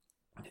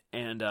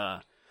 And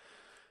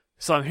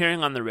so I'm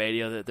hearing on the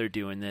radio that they're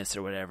doing this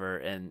or whatever,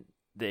 and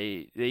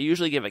they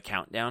usually give a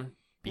countdown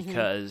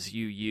because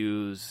you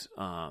use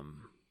like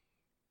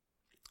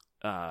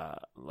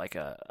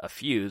a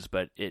fuse,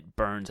 but it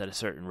burns at a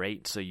certain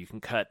rate, so you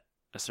can cut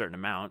a certain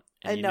amount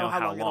and you know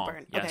how long it'll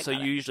burn. Yeah, so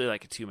usually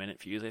like a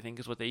 2-minute fuse, I think,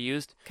 is what they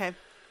used. Okay.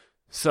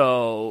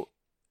 So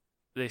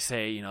they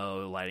say,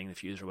 lighting the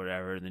fuse or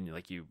whatever, and then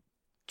you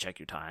check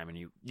your time and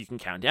you can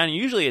count down. And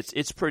usually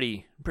it's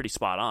pretty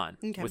spot on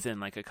within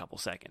like a couple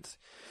seconds.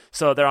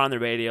 So they're on the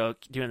radio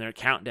doing their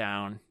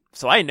countdown.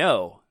 So I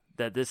know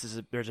that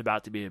there's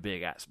about to be a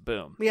big ass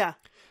boom. Yeah.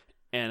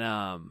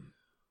 And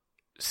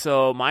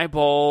so my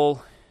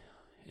bowl,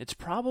 it's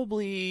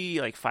probably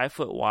like 5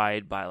 foot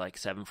wide by like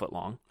 7 foot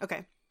long.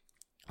 Okay.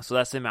 So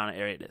that's the amount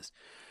of area it is.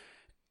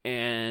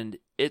 And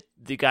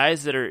the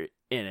guys that are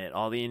in it,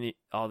 all the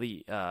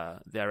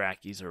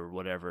Iraqis or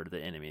whatever, the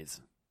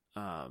enemies,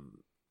 I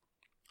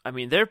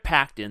mean, they're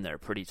packed in there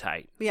pretty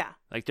tight. Yeah.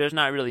 Like, there's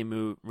not really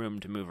room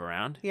to move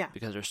around. Yeah.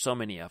 Because there's so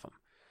many of them.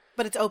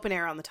 But it's open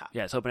air on the top.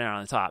 Yeah, it's open air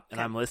on the top. And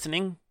I'm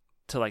listening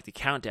to like the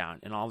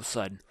countdown, and all of a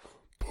sudden,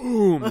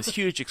 boom, this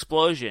huge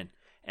explosion.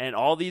 And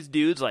all these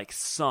dudes like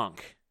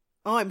sunk.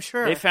 Oh, I'm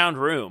sure. They found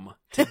room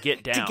to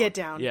get down. To get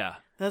down. Yeah.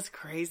 That's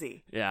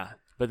crazy. Yeah.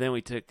 But then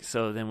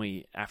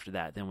after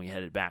that, we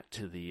headed back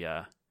to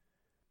the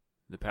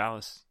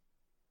palace.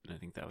 I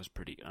think that was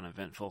pretty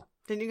uneventful.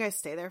 Didn't you guys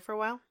stay there for a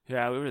while?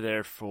 Yeah, we were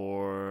there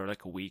for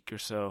like a week or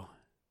so.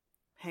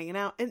 Hanging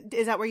out. And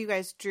is that where you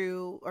guys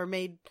drew or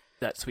made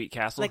that sweet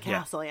castle? The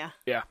castle, yeah.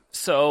 Yeah.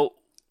 So,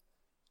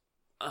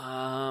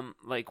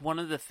 like one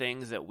of the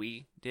things that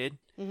we did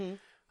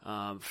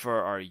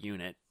for our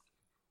unit,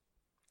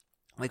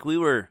 like we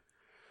were,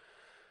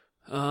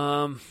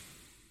 I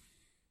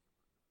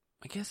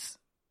guess,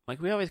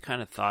 like we always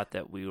kind of thought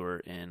that we were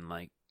in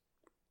like,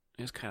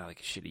 it was kind of like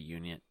a shitty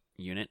unit.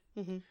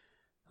 Mm-hmm.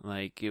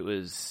 Like it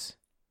was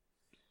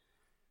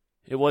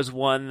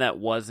one that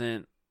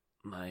wasn't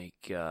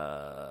like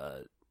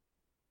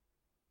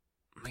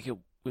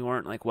we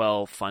weren't like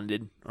well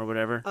funded or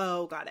whatever.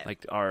 Oh, got it.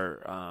 Like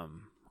our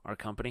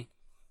company.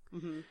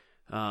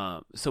 Mm-hmm.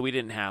 So we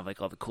didn't have like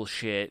all the cool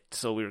shit.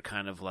 So we were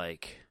kind of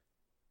like,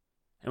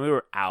 and we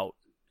were out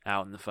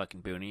in the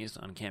fucking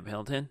boonies on Camp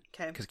Hilton.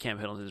 Okay. Because Camp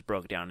Hilton is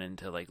broke down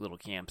into like little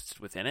camps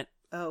within it.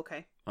 Oh,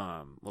 okay.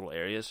 Little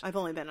areas. I've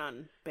only been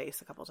on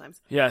base a couple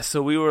times. Yeah,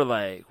 so we were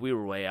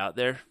way out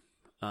there.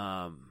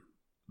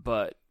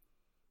 But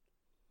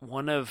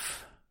one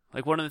of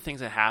the things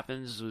that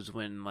happens was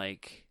when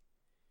like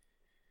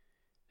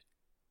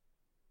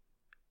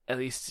at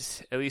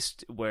least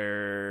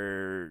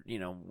where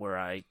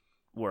I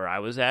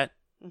was at,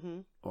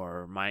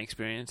 or my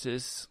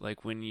experiences,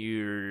 like when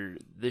the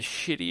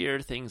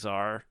shittier things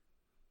are,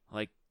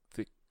 like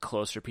the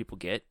closer people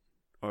get,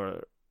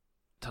 or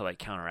to like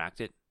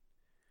counteract it.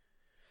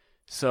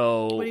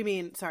 So what do you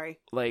mean? Sorry.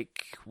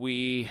 Like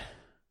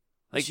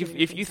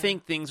if you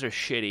think things are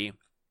shitty,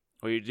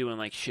 or you're doing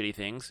like shitty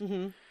things,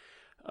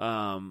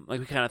 like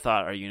we kind of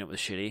thought our unit was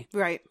shitty,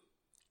 right?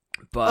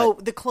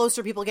 But the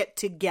closer people get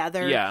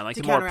together, yeah, like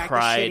to the more counteract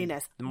pride, the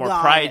shittiness. the more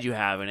pride you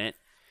have in it.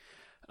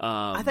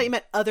 I thought you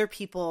meant other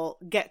people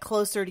get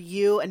closer to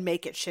you and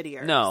make it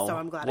shittier. No, so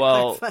I'm glad.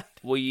 Well, I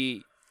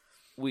we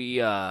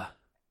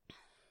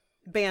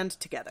band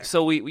together.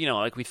 So we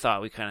we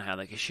thought we kind of had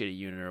like a shitty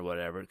unit or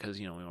whatever, because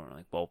we weren't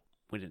like, well,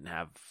 we didn't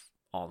have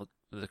all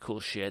the cool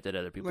shit that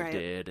other people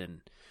did,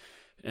 and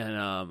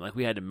like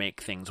we had to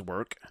make things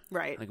work.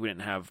 Right. Like we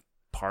didn't have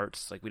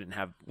parts. Like we didn't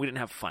have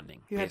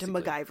funding. You basically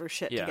had to MacGyver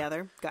shit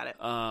together. Got it.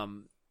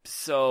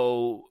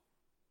 So,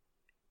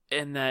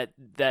 and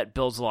that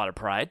builds a lot of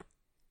pride.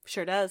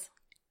 Sure does.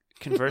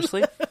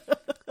 Conversely.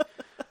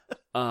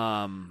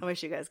 I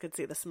wish you guys could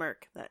see the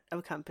smirk that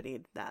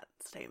accompanied that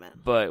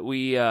statement. But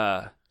we,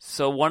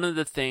 so one of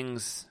the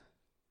things,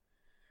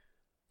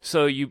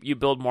 so you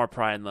build more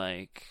pride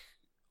like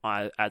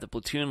at the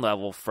platoon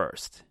level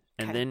first,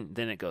 and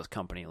then it goes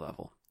company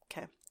level.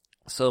 Okay.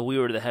 So we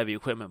were the heavy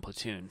equipment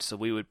platoon, so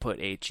we would put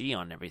HE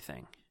on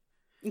everything.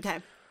 Okay.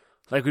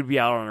 Like we'd be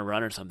out on a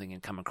run or something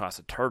and come across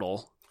a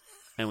turtle,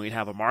 and we'd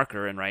have a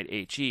marker and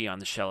write HE on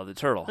the shell of the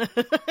turtle.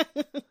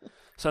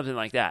 Something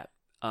like that.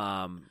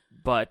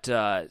 But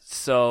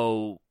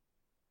so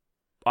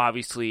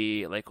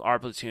obviously, like our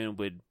platoon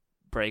would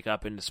break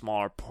up into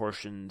smaller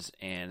portions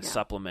and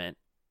supplement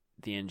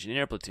the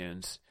engineer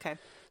platoons. Okay.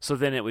 So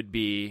then it would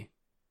be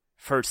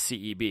first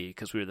CEB,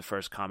 because we were the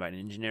first combat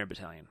engineer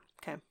battalion.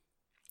 Okay.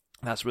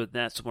 That's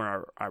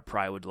where our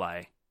pride would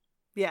lie.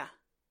 Yeah.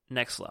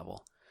 Next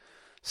level.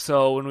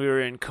 So when we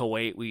were in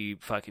Kuwait, we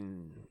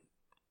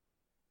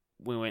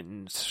went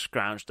and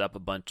scrounged up a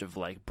bunch of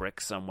like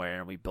bricks somewhere,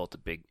 and we built a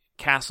big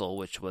castle,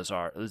 which was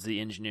the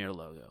engineer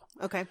logo.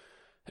 Okay.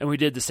 And we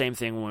did the same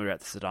thing when we were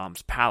at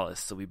Saddam's palace.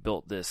 So we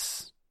built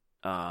this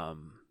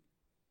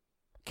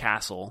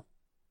castle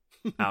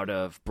out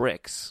of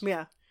bricks.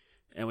 Yeah.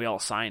 And we all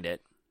signed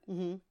it.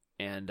 Mm-hmm.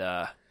 And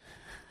I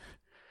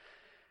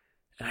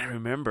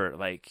remember,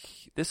 like,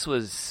 this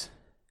was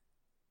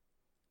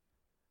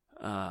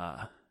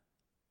into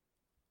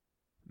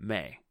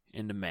May.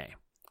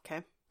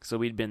 Okay. So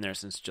we'd been there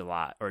since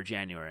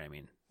January, I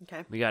mean.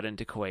 Okay. We got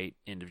into Kuwait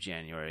end of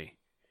January.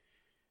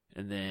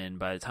 And then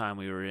by the time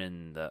we were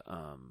in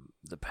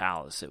the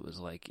palace, it was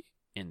like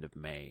end of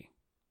May.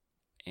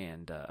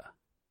 And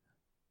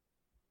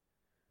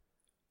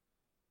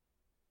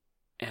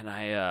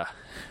I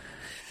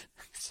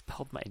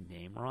spelled my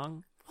name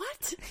wrong.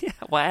 What? Yeah,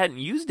 well, I hadn't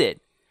used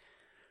it.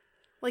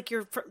 Like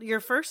your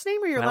first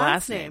name or your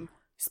last name?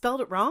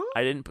 Spelled it wrong?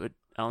 I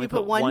only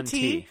put one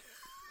T.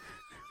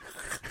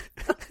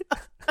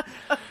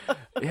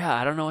 Yeah,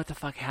 I don't know what the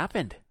fuck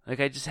happened. Like,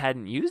 I just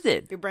hadn't used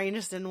it. Your brain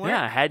just didn't work?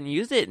 Yeah, I hadn't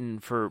used it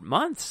for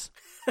months.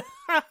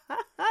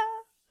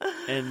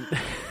 And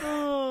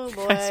oh,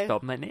 boy. I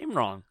spelled my name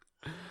wrong.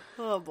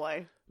 Oh,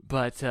 boy.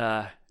 But,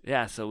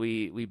 yeah, so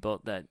we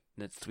built that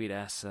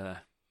sweet-ass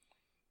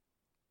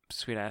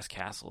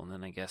castle. And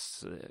then I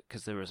guess,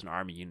 because there was an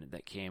army unit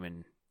that came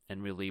and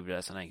relieved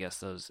us, and I guess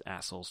those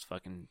assholes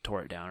fucking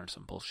tore it down or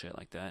some bullshit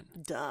like that.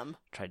 Dumb.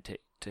 Tried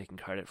taking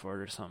credit for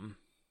it or something.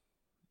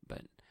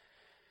 But,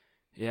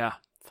 yeah.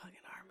 Fucking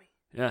army.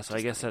 Yeah, so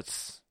I guess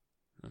that's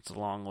a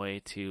long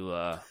way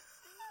to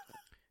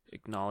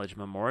acknowledge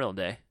Memorial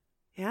Day.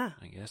 Yeah.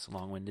 I guess,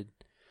 long-winded.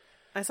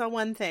 I saw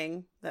one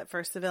thing that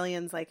for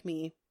civilians like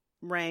me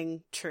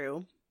rang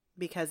true,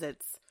 because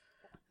it's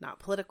not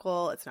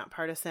political. It's not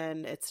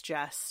partisan. It's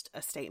just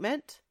a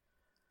statement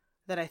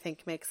that I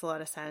think makes a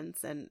lot of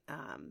sense. And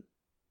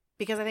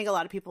because I think a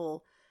lot of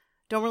people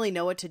don't really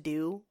know what to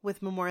do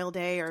with Memorial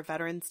Day or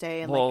Veterans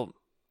Day. And well,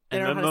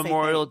 and the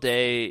Memorial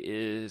Day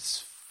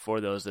is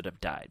for those that have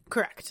died.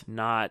 Correct.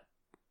 Not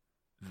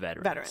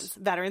veterans.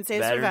 Veterans Day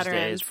is for veterans.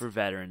 Day is for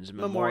veterans.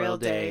 Memorial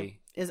Day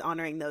is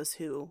honoring those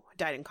who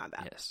died in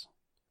combat. Yes.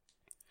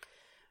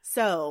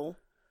 So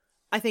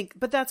I think,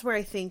 but that's where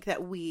I think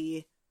that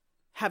we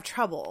have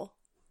trouble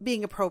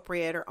being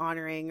appropriate or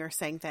honoring or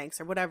saying thanks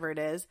or whatever it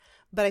is.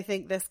 But I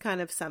think this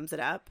kind of sums it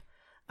up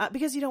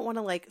because you don't want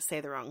to like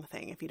say the wrong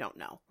thing if you don't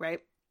know, right?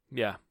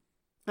 Yeah.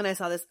 And I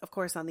saw this, of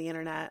course, on the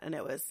internet, and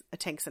it was a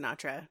Tank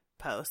Sinatra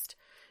post.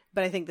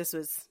 But I think this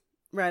was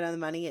right on the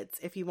money. It's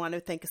if you want to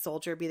thank a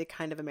soldier, be the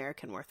kind of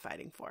American worth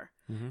fighting for.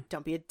 Mm-hmm.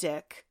 Don't be a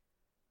dick.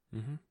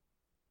 Mm-hmm.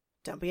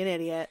 Don't be an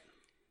idiot.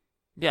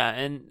 Yeah,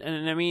 and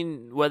I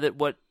mean,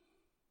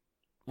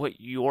 what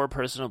your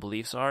personal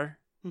beliefs are,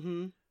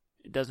 mm-hmm.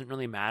 it doesn't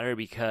really matter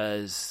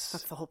because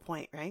that's the whole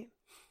point, right?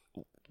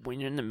 When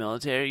you're in the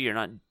military, you're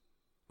not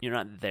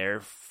there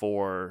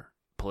for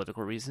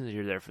political reasons.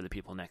 You're there for the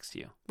people next to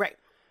you, right?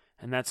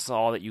 And that's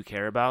all that you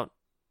care about.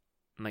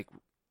 Like,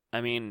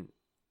 I mean,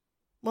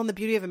 well, and the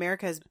beauty of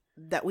America is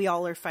that we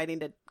all are fighting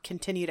to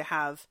continue to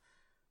have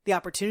the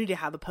opportunity to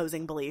have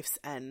opposing beliefs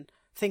and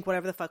think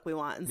whatever the fuck we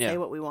want and say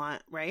what we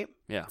want, right?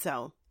 Yeah.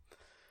 So.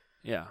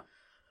 Yeah.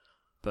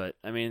 But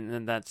I mean,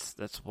 then that's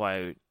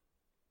why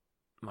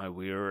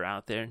we were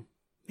out there.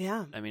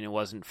 Yeah. I mean, it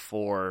wasn't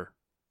for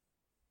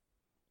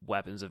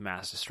weapons of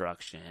mass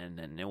destruction,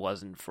 and it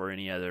wasn't for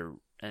any other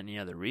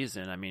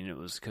reason. I mean, it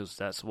was because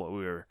that's what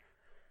we were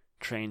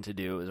trained to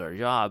do. It was our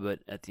job. But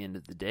at the end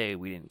of the day,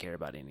 we didn't care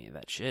about any of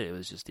that shit. It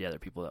was just the other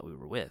people that we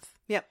were with.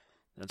 Yep.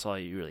 That's all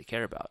you really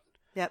care about.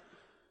 Yep.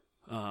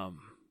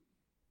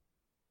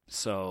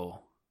 So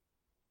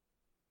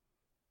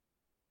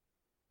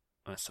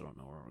I still don't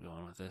know where we're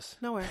going with this.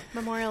 Nowhere.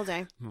 Memorial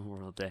Day.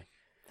 Memorial Day.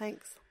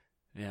 Thanks.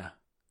 Yeah.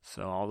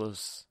 So all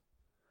those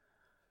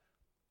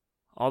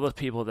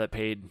people that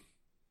paid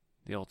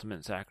the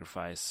ultimate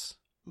sacrifice,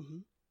 mm-hmm.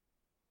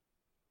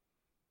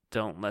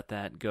 don't let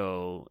that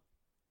go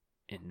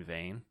in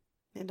vain.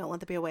 And don't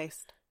let it be a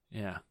waste.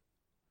 Yeah.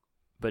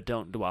 But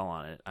don't dwell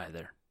on it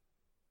either.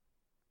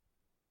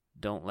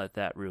 Don't let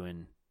that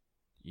ruin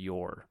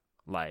your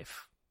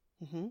life.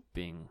 Mm-hmm.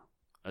 Being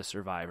a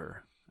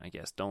survivor, I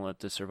guess. Don't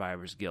let the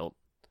survivor's guilt,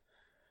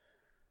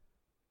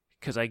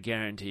 because I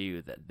guarantee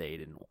you that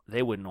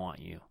they wouldn't want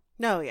you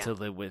to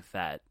live with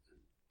that.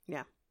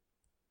 Yeah.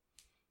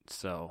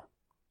 So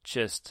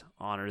just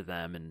honor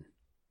them and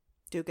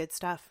do good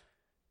stuff.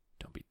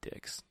 Don't be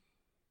dicks.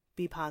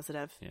 Be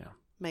positive. Yeah.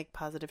 Make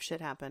positive shit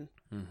happen.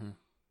 Mm-hmm.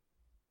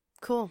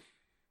 Cool.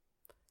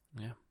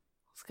 Yeah.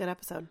 It's a good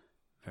episode.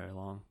 Very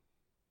long.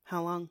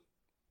 How long?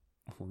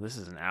 Well, this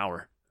is an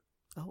hour.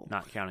 Oh.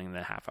 Not counting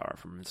the half hour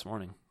from this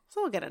morning.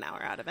 So we'll get an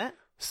hour out of it.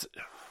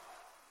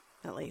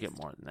 At least. We'll get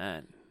more than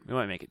that. We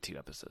might make it 2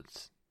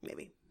 episodes.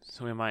 Maybe.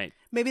 So we might.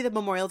 Maybe the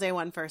Memorial Day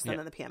one first and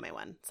then the PMA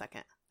one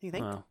second. You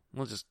think? Well,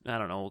 we'll just, I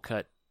don't know, we'll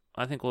cut.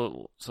 I think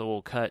we'll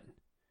cut.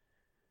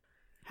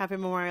 Happy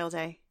Memorial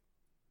Day.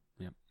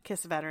 Yep.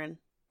 Kiss a veteran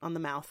on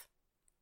the mouth.